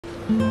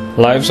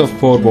Lives of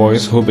Poor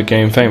Boys Who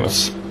Became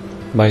Famous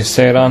by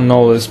Sarah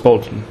Knowles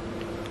Bolton.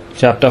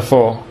 Chapter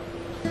 4.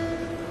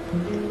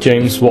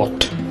 James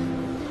Watt.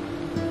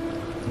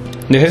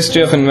 The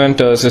history of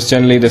inventors is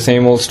generally the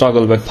same old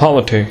struggle with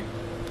poverty.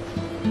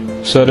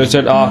 Sir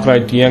Richard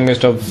Arkwright, the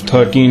youngest of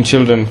 13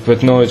 children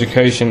with no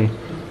education,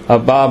 a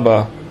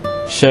barber,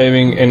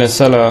 shaving in a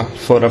cellar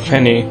for a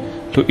penny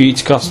to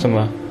each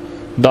customer,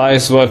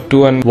 dies worth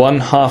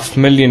 $2.5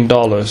 million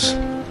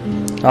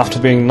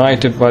after being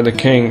knighted by the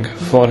king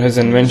for his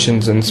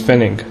inventions in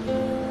spinning.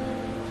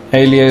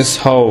 Elias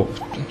Howe,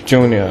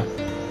 Jr.,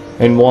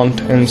 in want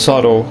and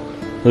sorrow,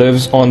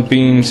 lives on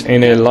beans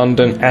in a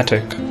London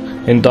attic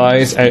and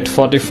dies at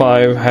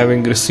 45,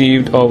 having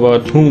received over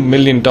 $2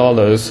 million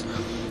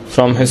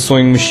from his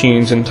sewing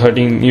machines in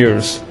 13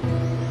 years.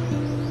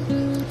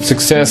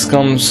 Success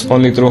comes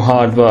only through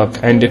hard work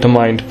and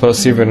determined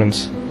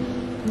perseverance.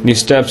 The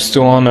steps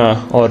to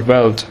honor or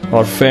wealth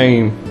or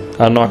fame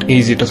are not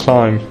easy to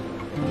climb.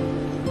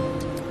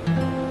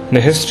 The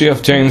history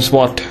of James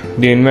Watt,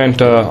 the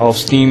inventor of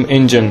steam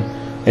engine,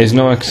 is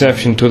no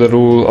exception to the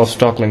rule of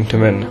struggling to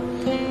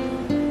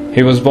win.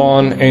 He was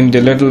born in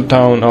the little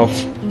town of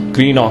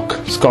Greenock,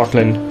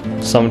 Scotland,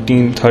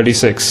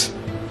 1736.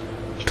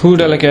 Too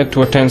delicate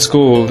to attend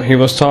school, he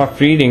was taught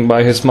reading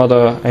by his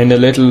mother and a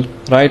little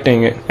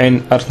writing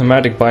and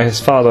arithmetic by his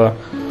father.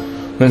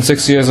 When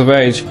 6 years of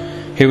age,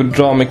 he would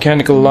draw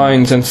mechanical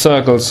lines and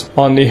circles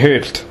on the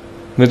hilt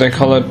with a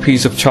colored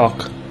piece of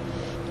chalk.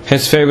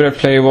 His favorite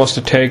play was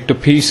to take to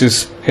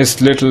pieces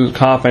his little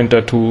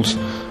carpenter tools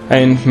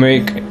and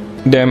make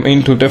them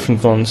into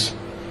different ones.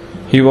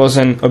 He was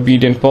an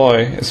obedient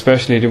boy,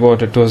 especially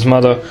devoted to his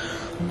mother,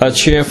 a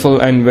cheerful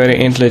and very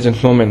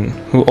intelligent woman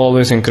who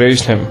always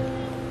encouraged him.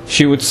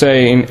 She would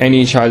say in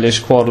any childish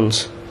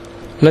quarrels,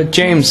 "Let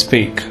James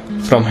speak.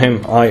 From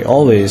him I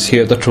always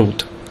hear the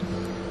truth."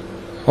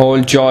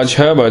 Old George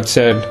Herbert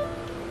said,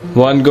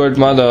 "One good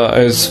mother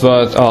is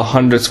worth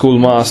 100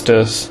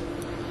 schoolmasters,"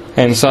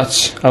 and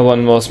such a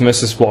one was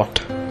Mrs.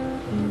 Watt.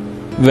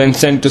 When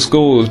sent to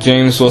school,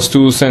 James was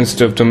too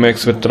sensitive to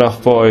mix with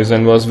rough boys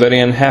and was very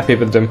unhappy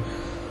with them.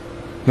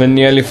 When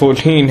nearly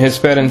 14, his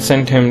parents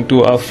sent him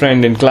to a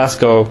friend in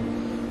Glasgow,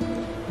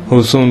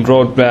 who soon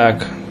wrote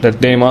back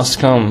that they must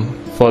come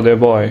for their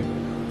boy,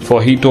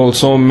 for he told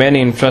so many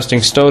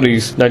interesting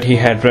stories that he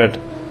had read,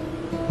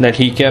 that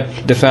he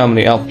kept the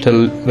family up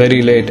till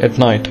very late at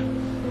night.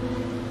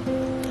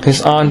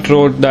 His aunt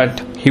wrote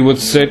that he would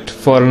sit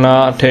for an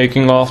hour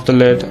taking off the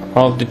lid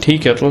of the tea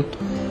kettle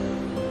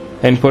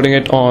and putting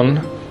it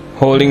on,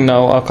 holding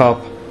now a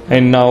cup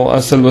and now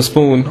a silver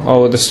spoon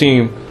over the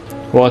steam,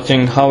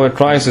 watching how it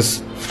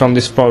rises from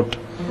the spout,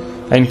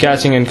 and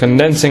catching and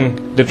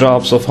condensing the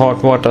drops of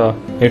hot water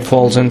it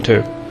falls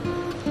into.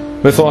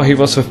 Before he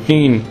was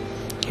 15,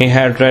 he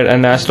had read a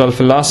natural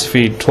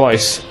philosophy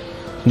twice,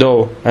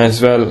 though,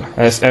 as well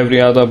as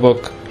every other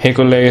book he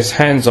could lay his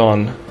hands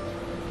on.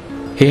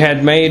 He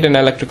had made an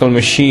electrical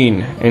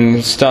machine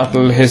and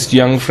startled his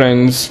young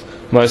friends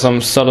by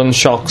some sudden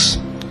shocks.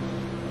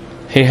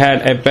 He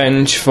had a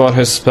bench for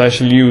his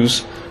special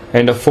use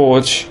and a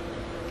forge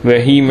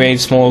where he made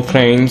small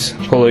cranes,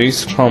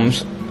 pulleys,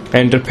 pumps,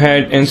 and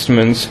repaired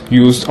instruments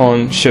used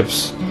on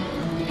ships.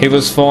 He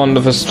was fond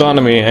of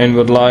astronomy and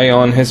would lie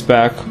on his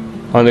back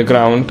on the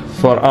ground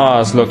for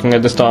hours looking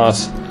at the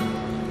stars.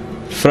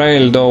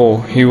 Frail though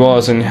he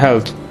was in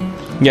health,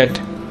 yet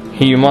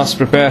he must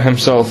prepare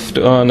himself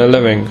to earn a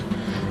living.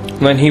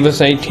 When he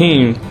was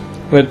 18,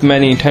 with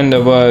many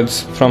tender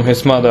words from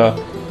his mother,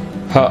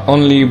 her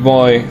only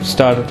boy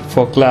started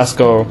for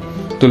Glasgow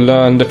to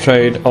learn the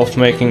trade of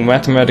making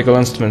mathematical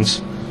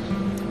instruments.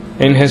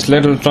 In his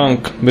little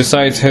trunk,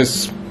 besides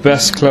his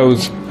best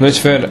clothes,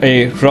 which were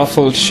a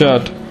ruffled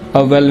shirt,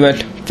 a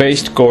velvet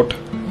waistcoat,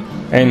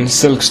 and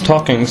silk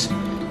stockings,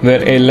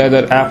 were a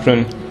leather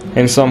apron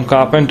and some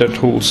carpenter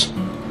tools.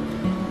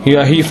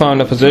 Here he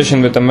found a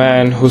position with a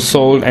man who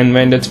sold and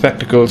mended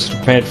spectacles,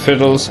 repaired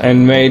fiddles,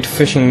 and made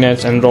fishing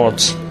nets and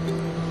rods.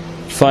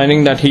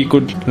 Finding that he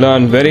could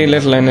learn very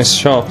little in his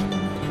shop,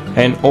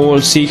 an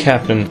old sea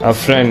captain, a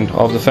friend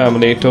of the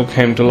family, took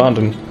him to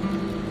London.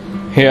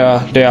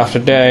 Here, day after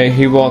day,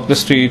 he walked the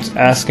streets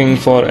asking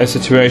for a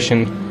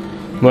situation,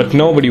 but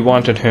nobody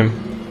wanted him.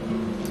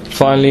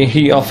 Finally,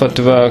 he offered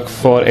to work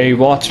for a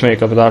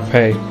watchmaker without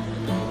pay,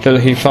 till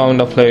he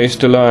found a place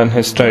to learn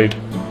his trade.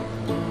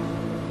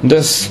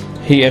 This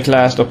he at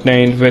last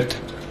obtained with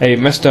a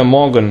Mr.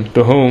 Morgan,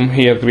 to whom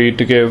he agreed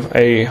to give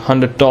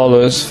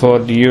 $100 for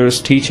the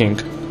year's teaching.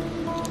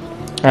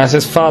 As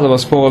his father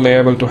was poorly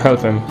able to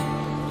help him,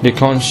 the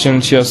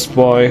conscientious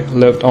boy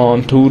lived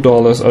on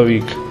 $2 a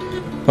week,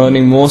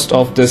 earning most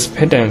of this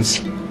pittance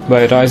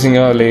by rising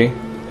early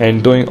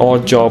and doing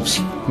odd jobs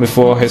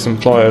before his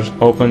employer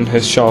opened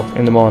his shop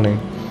in the morning.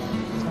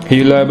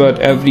 He labored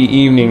every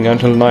evening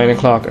until 9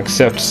 o'clock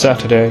except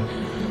Saturday,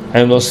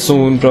 and was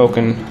soon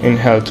broken in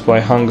health by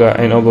hunger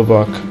and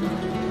overwork.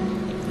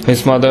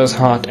 His mother's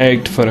heart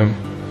ached for him,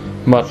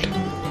 but,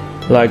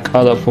 like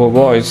other poor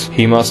boys,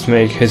 he must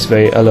make his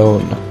way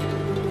alone.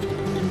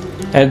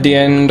 At the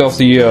end of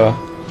the year,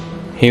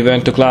 he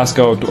went to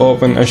Glasgow to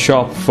open a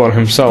shop for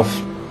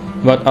himself,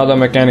 but other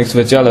mechanics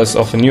were jealous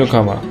of a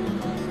newcomer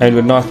and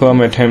would not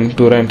permit him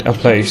to rent a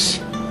place.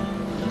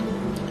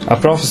 A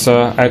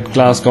professor at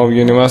Glasgow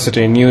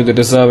University knew the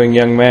deserving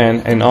young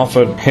man and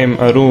offered him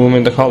a room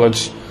in the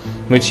college,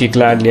 which he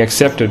gladly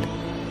accepted.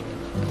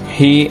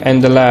 He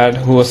and the lad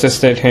who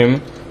assisted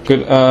him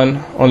could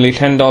earn only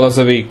 $10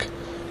 a week,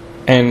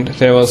 and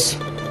there was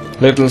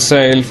little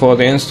sale for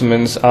the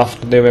instruments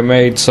after they were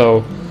made,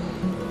 so,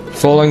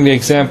 following the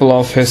example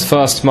of his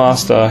first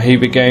master, he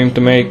began to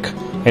make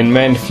and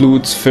mend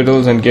flutes,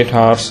 fiddles and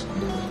guitars,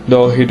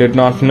 though he did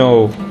not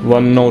know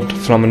one note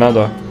from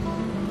another.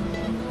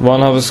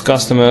 One of his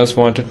customers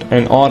wanted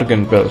an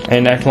organ built,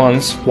 and at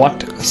once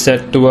Watt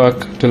set to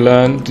work to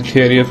learn the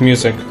theory of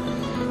music.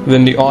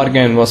 When the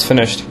organ was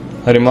finished,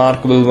 a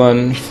remarkable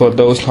one for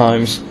those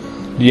times,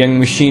 the young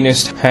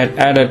machinist had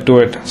added to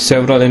it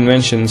several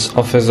inventions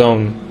of his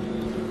own.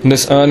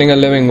 This earning a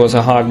living was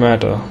a hard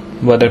matter,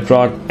 but it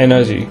brought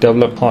energy,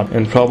 developed thought,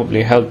 and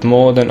probably helped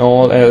more than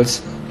all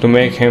else to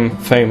make him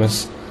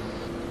famous.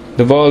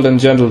 The world in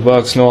general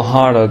works no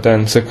harder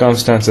than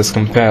circumstances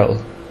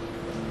compel.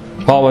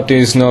 Poverty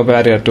is no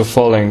barrier to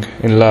falling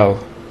in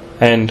love,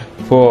 and,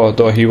 poor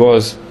though he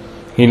was,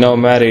 he now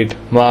married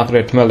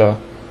Margaret Miller,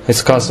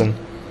 his cousin,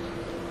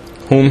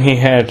 whom he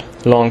had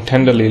long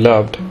tenderly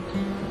loved.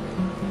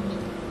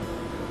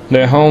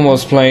 Their home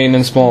was plain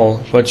and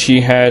small, but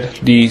she had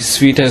the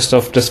sweetest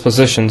of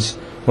dispositions,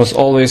 was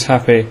always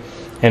happy,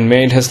 and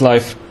made his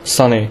life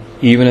sunny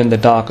even in the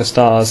darkest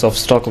hours of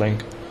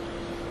struggling.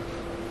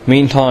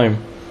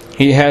 Meantime,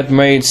 he had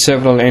made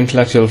several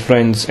intellectual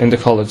friends in the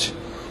college,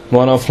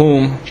 one of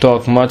whom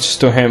talked much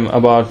to him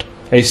about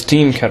a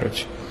steam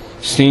carriage.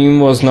 Steam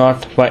was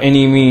not by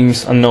any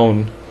means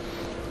unknown.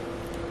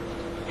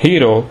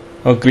 Hero,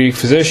 a Greek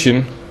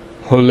physician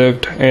who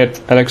lived at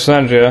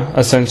Alexandria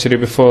a century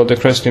before the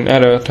Christian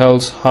era,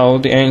 tells how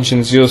the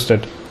ancients used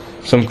it.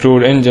 Some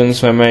crude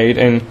engines were made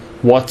in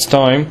Watt's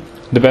time,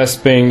 the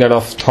best being that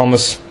of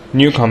Thomas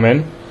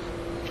Newcomen,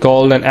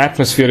 called an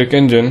atmospheric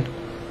engine,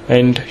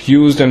 and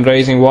used in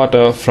raising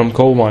water from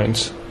coal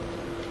mines.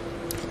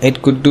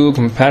 It could do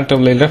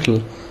comparatively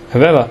little,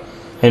 however,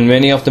 and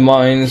many of the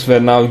mines were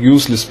now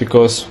useless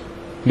because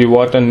the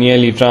water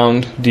nearly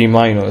drowned the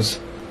miners.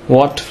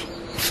 Watt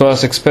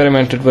first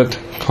experimented with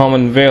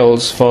common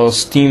valves for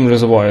steam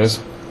reservoirs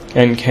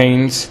and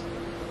canes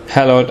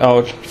hollowed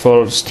out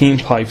for steam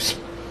pipes.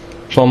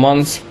 For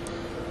months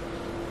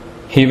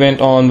he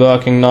went on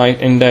working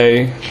night and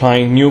day,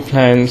 trying new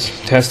plans,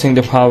 testing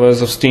the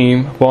powers of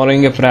steam,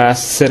 boring a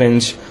brass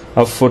syringe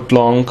a foot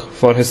long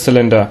for his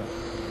cylinder,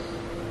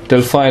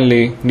 till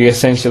finally the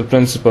essential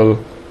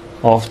principle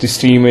of the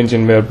steam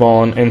engine were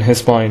born in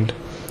his mind.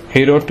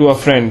 He wrote to a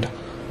friend,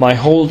 "My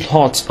whole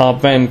thoughts are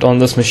bent on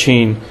this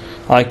machine.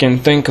 I can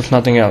think of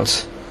nothing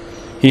else."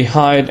 He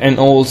hired an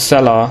old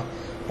cellar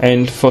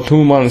and for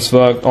 2 months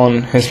worked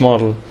on his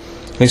model.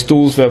 His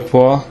tools were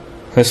poor,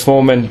 his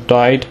foreman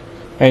died,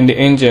 and the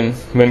engine,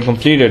 when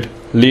completed,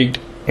 leaked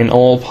in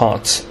all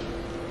parts.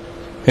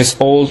 His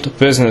old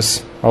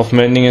business of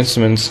mending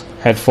instruments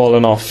had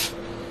fallen off.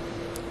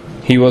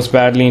 He was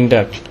badly in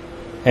debt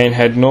and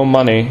had no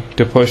money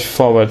to push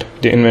forward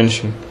the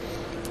invention.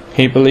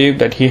 He believed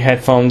that he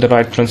had found the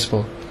right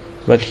principle,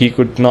 but he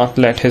could not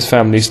let his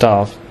family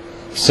starve.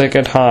 Sick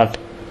at heart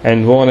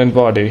and worn in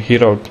body, he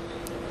wrote,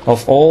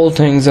 "Of all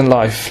things in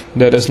life,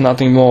 there is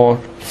nothing more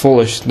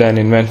foolish than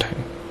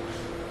inventing."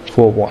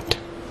 Poor Watt.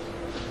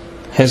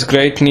 His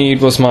great need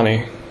was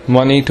money.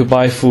 Money to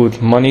buy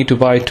food, money to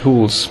buy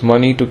tools,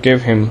 money to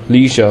give him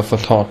leisure for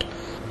thought.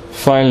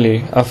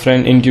 Finally, a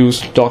friend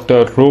induced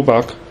Dr.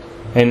 Roebuck,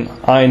 an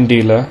iron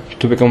dealer,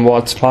 to become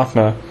Watt's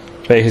partner,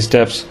 pay his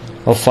debts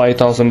of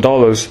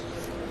 $5,000,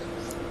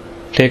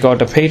 take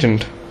out a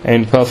patent,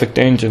 and perfect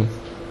the engine.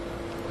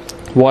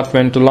 Watt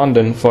went to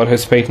London for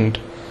his patent,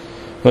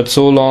 but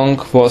so long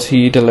was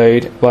he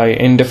delayed by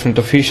indifferent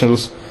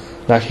officials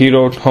that he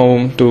wrote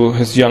home to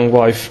his young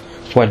wife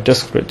quite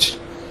discouraged.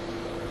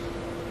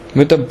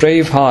 With a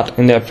brave heart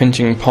in their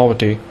pinching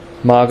poverty,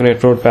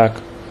 Margaret wrote back,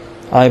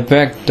 "I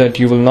beg that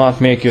you will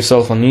not make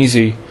yourself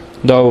uneasy,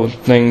 though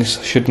things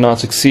should not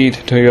succeed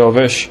to your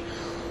wish.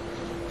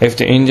 If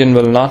the engine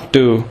will not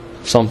do,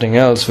 something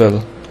else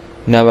will.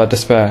 Never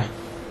despair."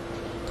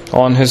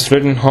 On his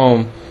return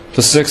home,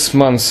 for 6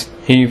 months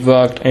he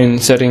worked in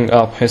setting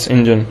up his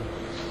engine.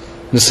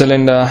 The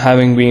cylinder,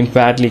 having been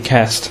badly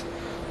cast,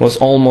 was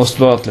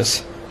almost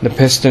worthless. The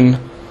piston,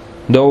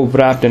 though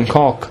wrapped in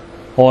cork,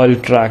 oil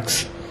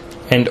tracks,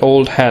 and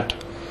old hat,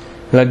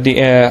 let the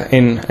air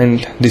in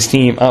and the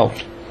steam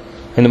out,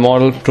 and the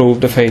model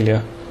proved a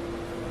failure.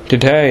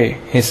 "Today,"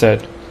 he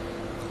said,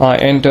 "I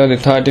enter the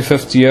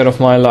 35th year of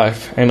my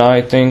life, and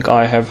I think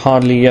I have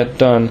hardly yet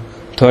done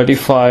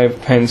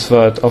 35 pence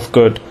worth of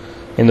good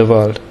in the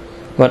world,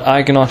 but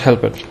I cannot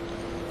help it.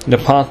 The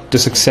path to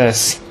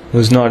success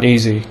was not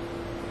easy."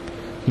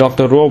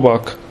 Dr.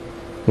 Roebuck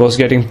was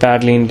getting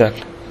badly in debt,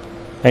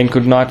 and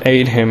could not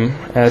aid him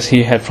as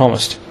he had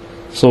promised.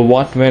 so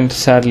Watt went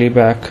sadly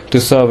back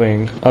to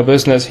surveying, a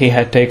business he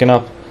had taken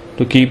up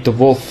to keep the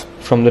wolf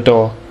from the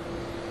door.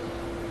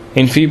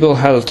 In feeble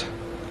health,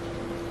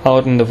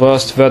 out in the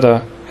worst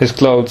weather, his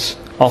clothes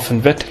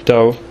often wet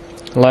though,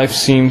 life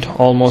seemed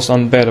almost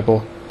unbearable.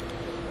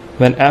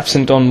 When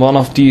absent on one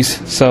of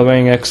these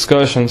surveying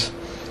excursions,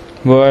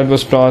 word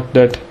was brought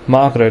that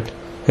Margaret,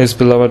 his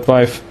beloved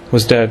wife,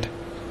 was dead.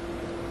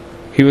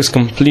 He was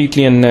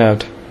completely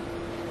unnerved.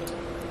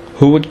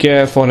 Who would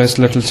care for his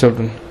little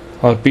children,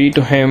 or be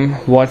to him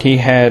what he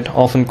had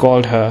often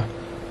called her,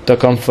 the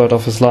comfort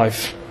of his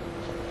life?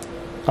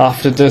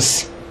 After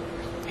this,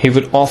 he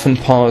would often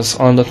pause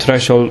on the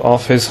threshold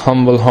of his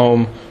humble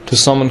home to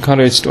summon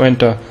courage to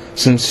enter,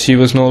 since she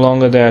was no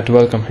longer there to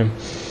welcome him.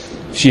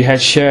 She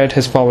had shared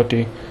his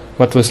poverty,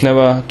 but was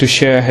never to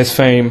share his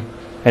fame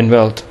and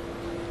wealth.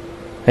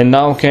 And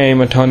now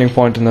came a turning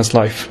point in his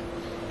life.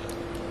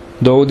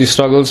 Though the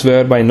struggles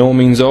were by no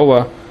means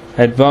over,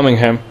 at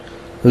Birmingham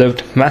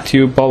lived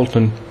Matthew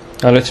Bolton,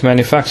 a rich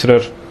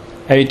manufacturer,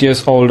 8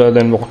 years older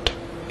than Watt.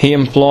 He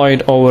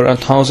employed over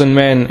 1,000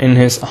 men in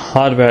his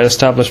hardware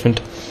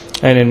establishment,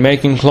 and in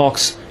making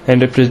clocks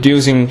and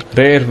reproducing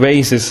rare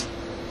vases.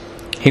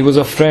 He was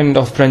a friend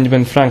of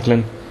Benjamin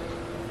Franklin,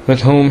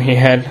 with whom he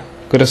had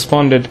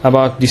corresponded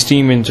about the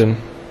steam engine,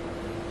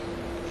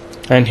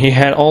 and he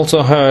had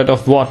also heard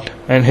of Watt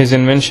and his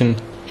invention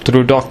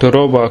through Dr.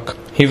 Roebuck.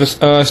 He was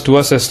urged to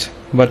assist,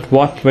 but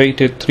Watt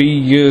waited 3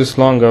 years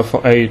longer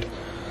for aid.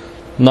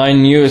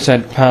 9 years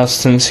had passed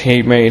since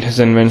he made his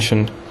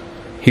invention.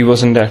 He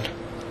was in debt,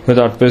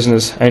 without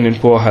business, and in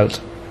poor health.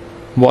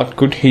 What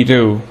could he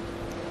do?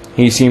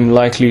 He seemed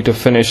likely to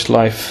finish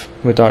life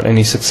without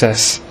any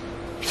success.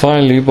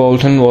 Finally,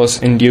 Bolton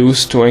was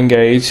induced to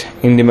engage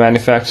in the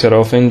manufacture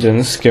of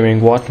engines,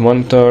 giving Watt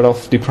 1/3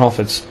 of the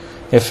profits,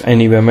 if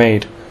any were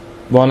made.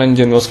 One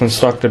engine was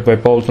constructed by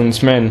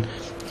Bolton's men,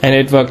 and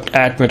it worked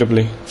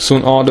admirably.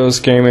 Soon orders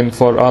came in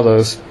for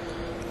others,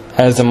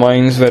 as the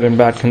mines were in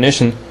bad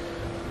condition,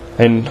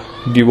 and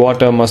the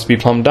water must be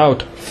pumped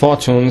out.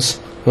 Fortunes,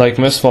 like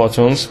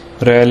misfortunes,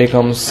 rarely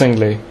come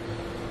singly.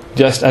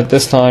 Just at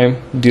this time,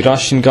 the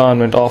Russian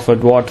government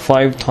offered Watt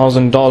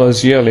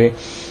 $5,000 yearly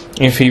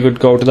if he would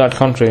go to that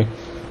country.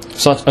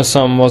 Such a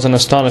sum was an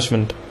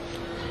astonishment.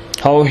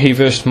 How he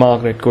wished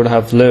Margaret could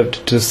have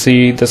lived to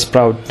see this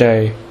proud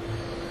day.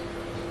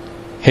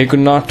 He could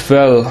not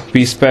well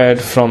be spared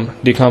from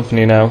the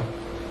company now,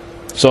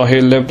 so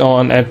he lived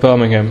on at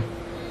Birmingham,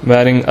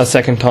 marrying a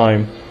second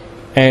time,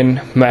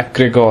 Anne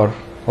MacGregor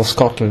of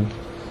Scotland,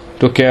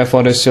 to care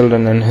for his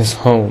children and his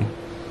home.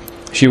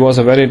 She was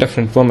a very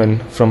different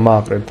woman from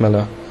Margaret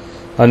Miller,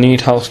 a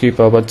neat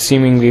housekeeper but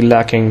seemingly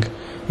lacking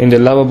in the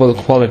lovable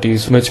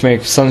qualities which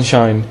make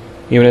sunshine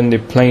even in the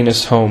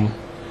plainest home.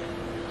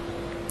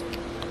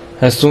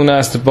 As soon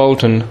as the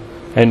Bolton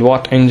and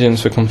Watt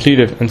engines were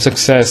completed and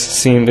success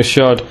seemed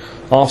assured,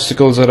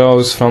 obstacles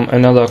arose from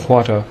another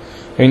quarter.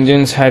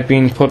 Engines had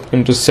been put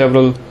into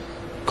several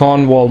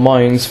Cornwall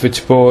mines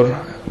which bore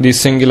the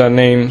singular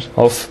names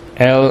of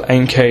L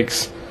and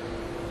Cakes,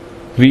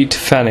 Wheat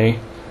Fanny,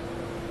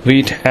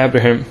 Wheat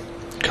Abraham,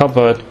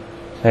 Cupboard,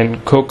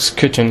 and Cook's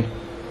Kitchen.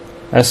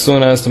 As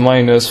soon as the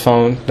miners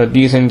found that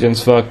these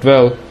engines worked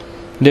well,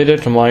 they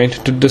determined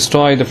to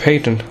destroy the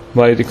patent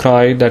by the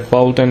cry that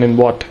Bolton and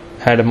Watt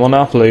had a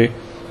monopoly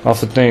of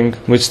the thing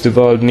which the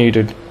world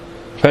needed.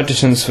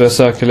 Petitions were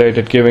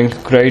circulated giving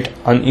great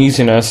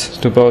uneasiness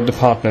to both the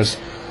partners.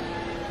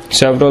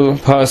 Several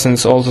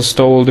persons also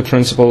stole the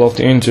principle of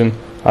the engine,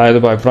 either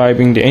by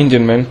bribing the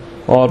enginemen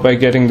or by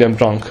getting them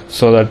drunk,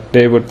 so that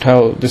they would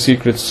tell the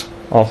secrets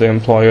of their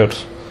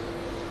employers.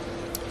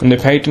 And the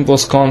patent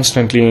was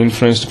constantly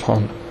infringed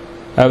upon.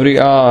 Every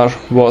hour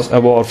was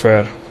a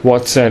warfare.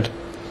 Watt said,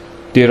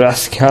 "The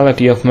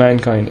rascality of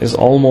mankind is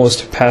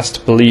almost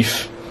past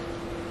belief."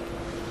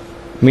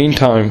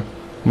 Meantime,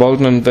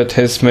 Bolton, with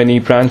his many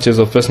branches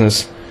of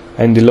business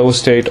and the low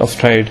state of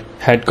trade,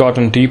 had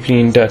gotten deeply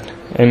in debt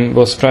and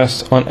was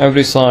pressed on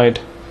every side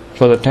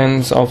for the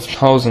tens of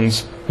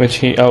thousands which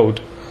he owed.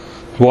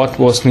 Watt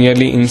was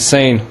nearly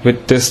insane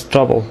with this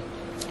trouble.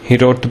 He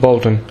wrote to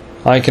Bolton,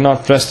 "I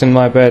cannot rest in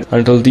my bed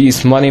until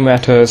these money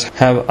matters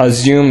have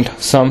assumed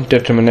some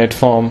determinate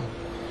form.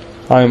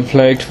 I am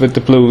plagued with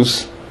the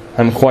blues.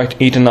 I am quite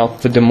eaten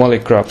up with the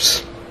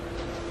mollygrubs."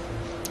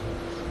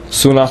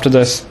 Soon after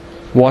this,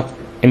 Watt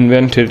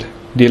invented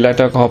the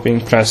letter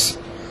copying press,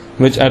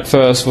 which at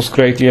first was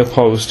greatly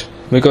opposed,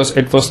 because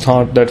it was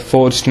thought that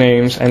forged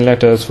names and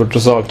letters would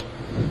result.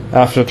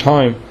 After a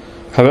time,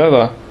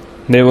 however,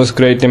 there was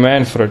great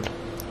demand for it.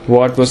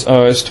 Watt was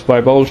urged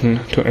by Bolton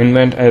to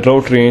invent a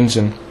rotary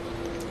engine,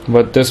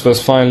 but this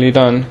was finally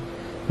done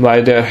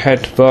by their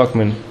head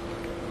workman,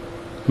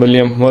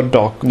 William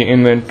Murdoch, the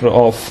inventor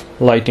of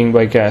lighting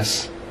by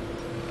gas.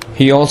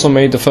 He also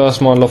made the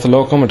first model of a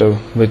locomotive,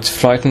 which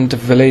frightened the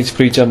village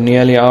preacher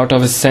nearly out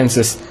of his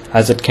senses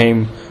as it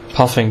came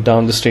puffing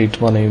down the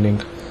street one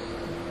evening.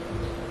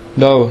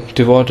 Though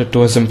devoted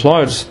to his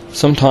employers,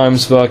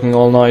 sometimes working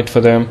all night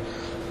for them,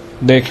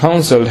 they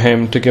counselled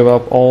him to give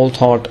up all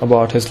thought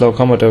about his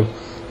locomotive,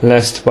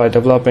 lest by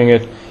developing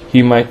it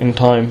he might in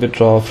time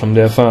withdraw from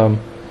their firm.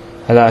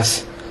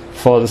 Alas,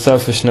 for the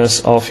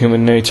selfishness of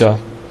human nature!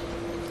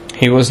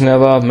 He was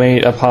never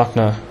made a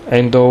partner,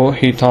 and though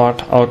he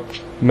thought out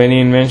many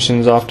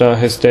inventions after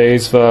his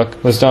day's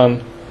work was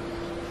done,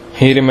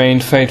 he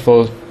remained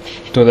faithful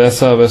to their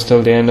service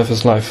till the end of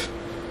his life.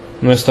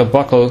 Mr.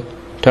 Buckle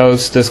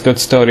tells this good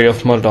story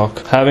of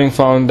Murdoch. Having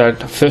found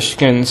that fish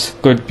skins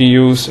could be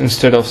used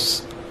instead of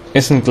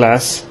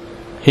isinglass,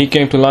 he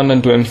came to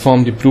London to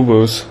inform the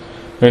brewers,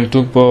 and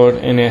took board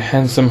in a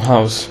handsome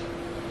house.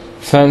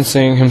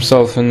 Fancying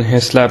himself in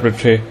his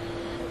laboratory,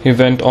 he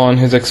went on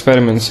his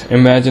experiments.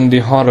 Imagine the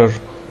horror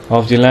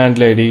of the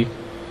landlady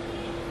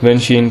when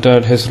she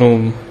entered his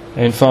room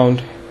and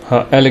found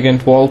her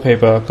elegant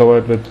wallpaper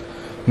covered with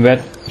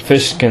wet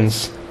fish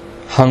skins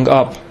hung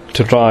up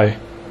to dry.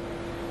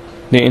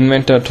 The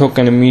inventor took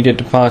an immediate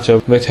departure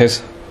with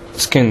his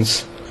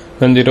skins.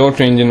 When the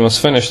rotary engine was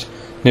finished,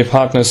 the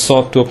partners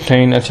sought to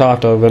obtain a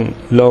charter when,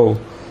 lo,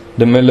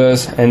 the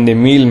millers and the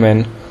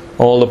mealmen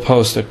all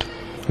opposed it,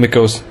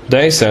 because,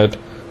 they said,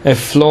 if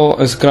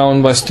flour is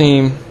ground by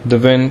steam, the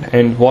wind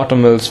and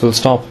watermills will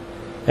stop,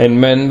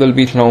 and men will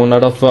be thrown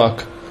out of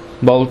work.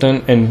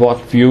 Bolton and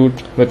Watt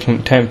viewed with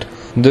contempt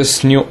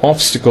this new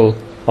obstacle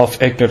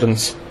of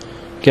ignorance.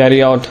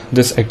 Carry out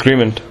this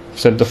agreement,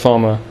 said the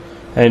former,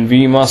 and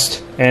we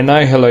must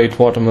annihilate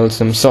watermills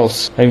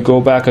themselves, and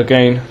go back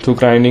again to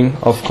grinding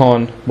of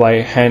corn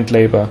by hand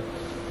labour.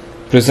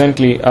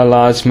 Presently a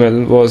large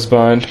mill was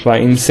burnt by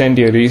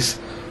incendiaries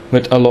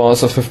with a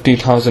loss of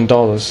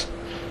 $50,000.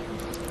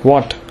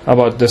 Watt,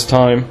 about this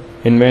time,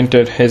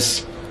 invented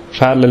his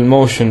parallel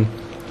motion,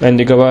 and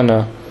the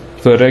governor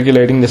for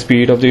regulating the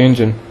speed of the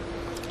engine.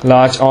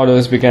 Large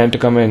orders began to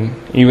come in,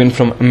 even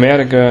from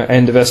America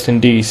and the West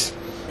Indies,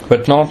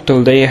 but not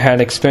till they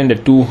had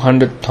expended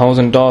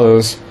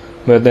 $200,000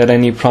 were there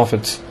any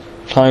profits.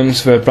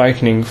 Times were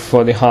brightening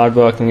for the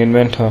hard-working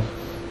inventor.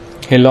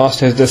 He lost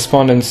his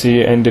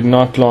despondency and did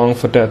not long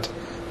for death,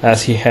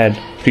 as he had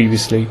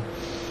previously.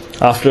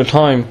 After a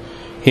time,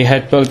 he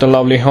had built a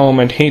lovely home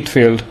at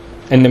Heathfield,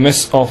 in the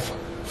midst of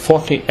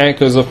 40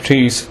 acres of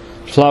trees,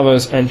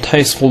 flowers, and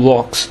tasteful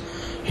walks.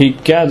 He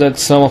gathered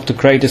some of the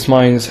greatest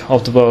minds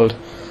of the world: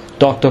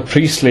 Dr.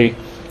 Priestley,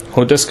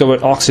 who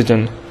discovered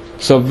oxygen;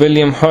 Sir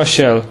William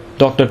Herschel,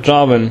 Dr.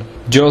 Darwin,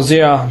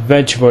 Josiah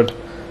Wedgwood,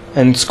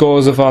 and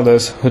scores of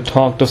others who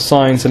talked of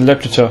science and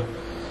literature.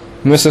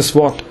 Mrs.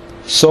 Watt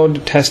so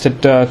detested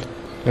dirt,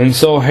 and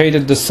so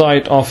hated the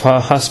sight of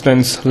her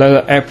husband's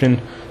leather apron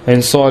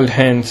and soiled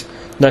hands,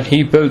 that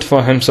he built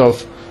for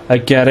himself a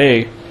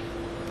garret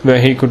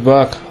where he could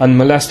work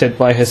unmolested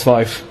by his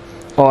wife,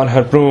 or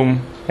her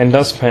broom and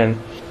dustpan.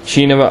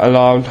 She never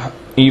allowed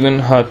even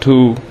her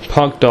 2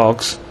 pug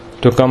dogs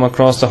to come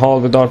across the hall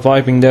without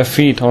wiping their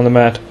feet on the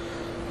mat.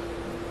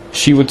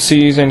 She would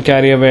seize and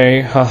carry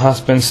away her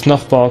husband's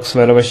snuff box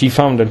wherever she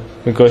found it,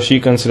 because she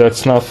considered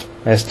snuff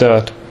as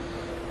dirt.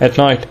 At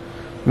night,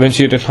 when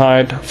she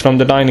retired from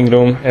the dining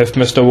room, if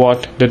Mr.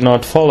 Watt did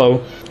not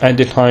follow at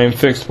the time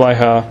fixed by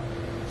her,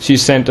 she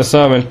sent a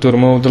servant to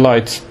remove the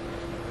lights.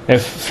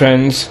 If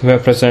friends were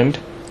present,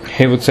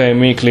 he would say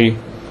meekly,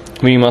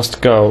 "We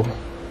must go,"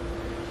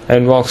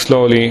 and walk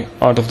slowly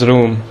out of the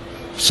room.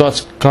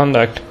 Such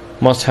conduct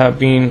must have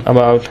been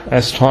about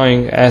as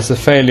trying as the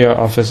failure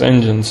of his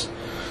engines.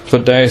 For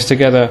days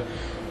together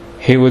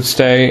he would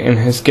stay in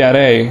his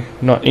garret,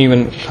 not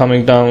even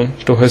coming down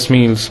to his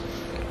meals,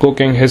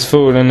 cooking his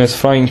food in his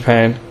frying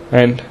pan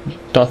and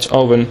Dutch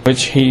oven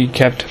which he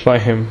kept by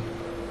him.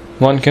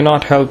 One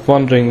cannot help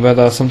wondering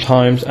whether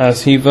sometimes,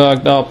 as he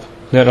worked up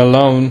there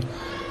alone,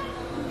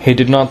 he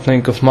did not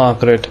think of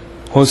Margaret,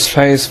 whose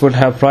face would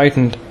have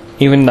brightened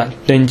even that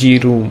dingy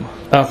room.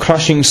 A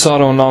crushing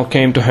sorrow now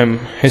came to him.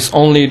 His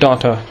only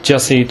daughter,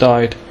 Jessie,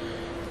 died,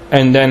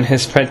 and then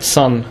his pet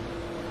son,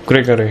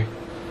 Gregory,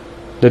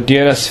 the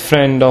dearest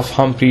friend of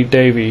Humphrey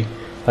Davy,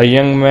 a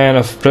young man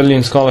of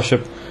brilliant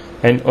scholarship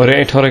and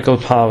oratorical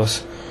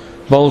powers.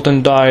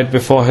 Bolton died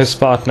before his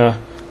partner,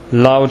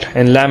 loved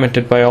and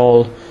lamented by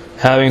all,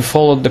 having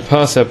followed the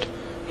precept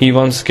he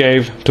once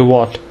gave to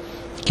Watt: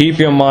 "Keep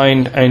your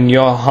mind and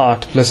your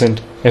heart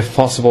pleasant, if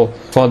possible,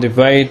 for the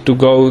way to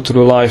go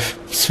through life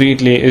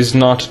sweetly is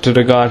not to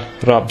regard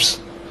rubs."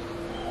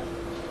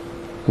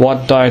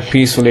 Watt died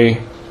peacefully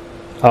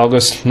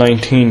August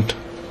 19th,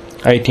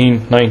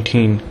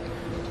 1819,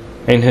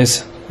 in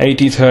his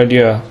 83rd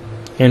year,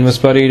 and was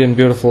buried in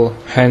beautiful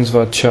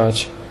Handsworth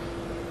Church.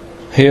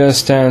 Here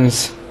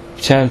stands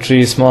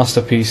Chantry's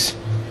masterpiece,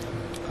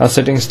 a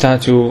sitting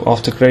statue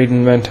of the great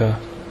inventor.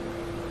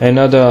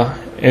 Another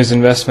is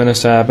in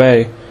Westminster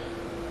Abbey.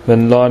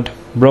 When Lord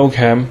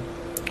Brougham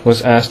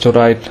was asked to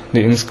write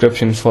the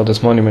inscription for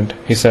this monument,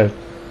 he said,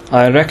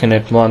 "I reckon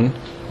it one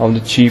of the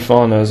chief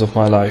honours of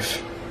my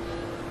life."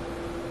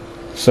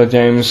 Sir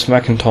James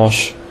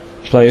Mackintosh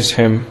placed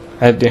him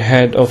at the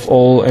head of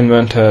all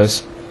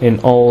inventors in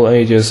all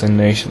ages and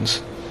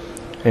nations,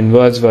 and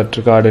Wordsworth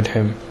regarded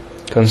him,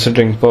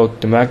 considering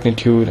both the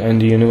magnitude and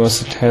the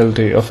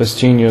universality of his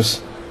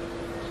genius,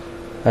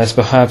 as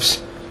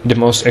perhaps the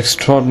most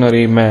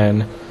extraordinary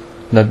man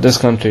that this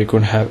country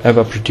could have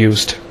ever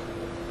produced.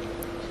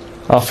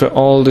 After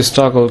all the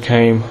struggle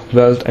came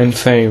wealth and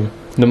fame.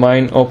 The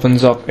mine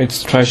opens up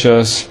its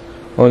treasures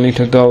only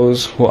to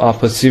those who are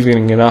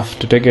persevering enough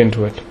to dig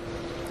into it,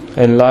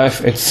 and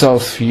life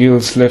itself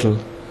yields little,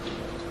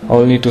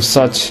 only to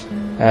such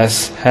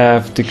as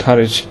have the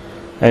courage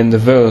and the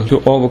will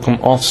to overcome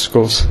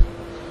obstacles.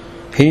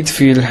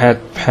 Heathfield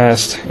had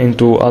passed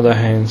into other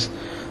hands,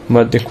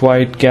 but the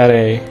quiet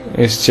garret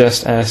is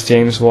just as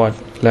James Watt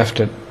left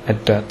it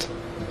at death.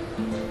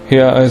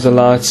 Here is a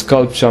large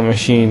sculpture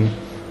machine,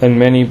 and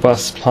many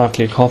busts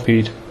partly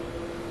copied.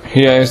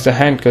 Here is the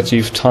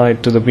handkerchief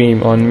tied to the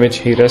beam on which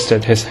he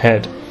rested his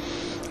head.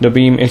 The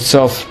beam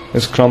itself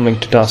is crumbling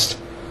to dust.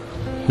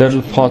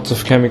 Little pots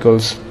of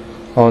chemicals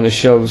on the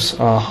shelves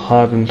are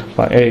hardened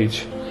by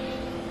age.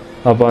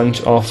 A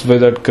bunch of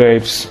withered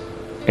grapes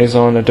is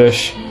on a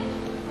dish,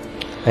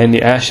 and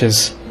the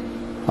ashes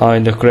are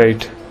in the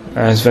grate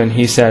as when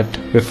he sat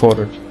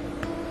before it.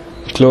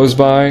 Close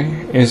by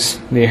is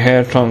the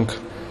hair trunk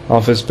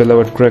of his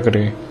beloved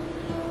Gregory,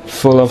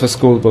 full of his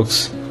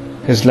schoolbooks,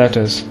 his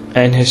letters,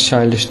 and his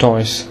childish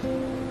toys.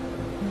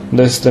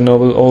 This the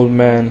noble old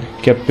man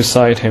kept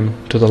beside him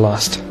to the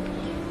last.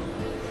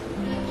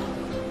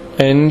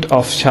 End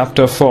of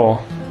chapter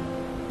 4.